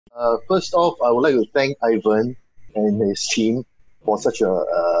First off, I would like to thank Ivan and his team for such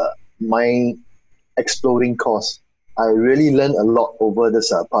a mind exploding course. I really learned a lot over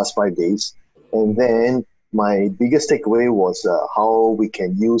this past 5 days. And then my biggest takeaway was how we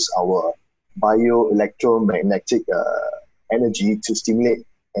can use our bioelectromagnetic energy to stimulate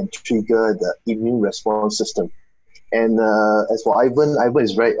and trigger the immune response system. And as for Ivan, Ivan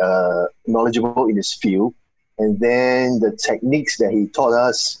is very knowledgeable in his field. And then the techniques that he taught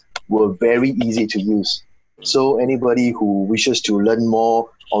us were very easy to use. So anybody who wishes to learn more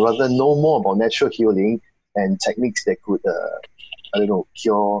or rather know more about natural healing and techniques that could, I don't know,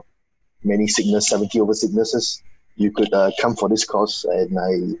 cure many sickness, 70 over sicknesses, you could come for this course, and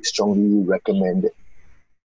I strongly recommend it.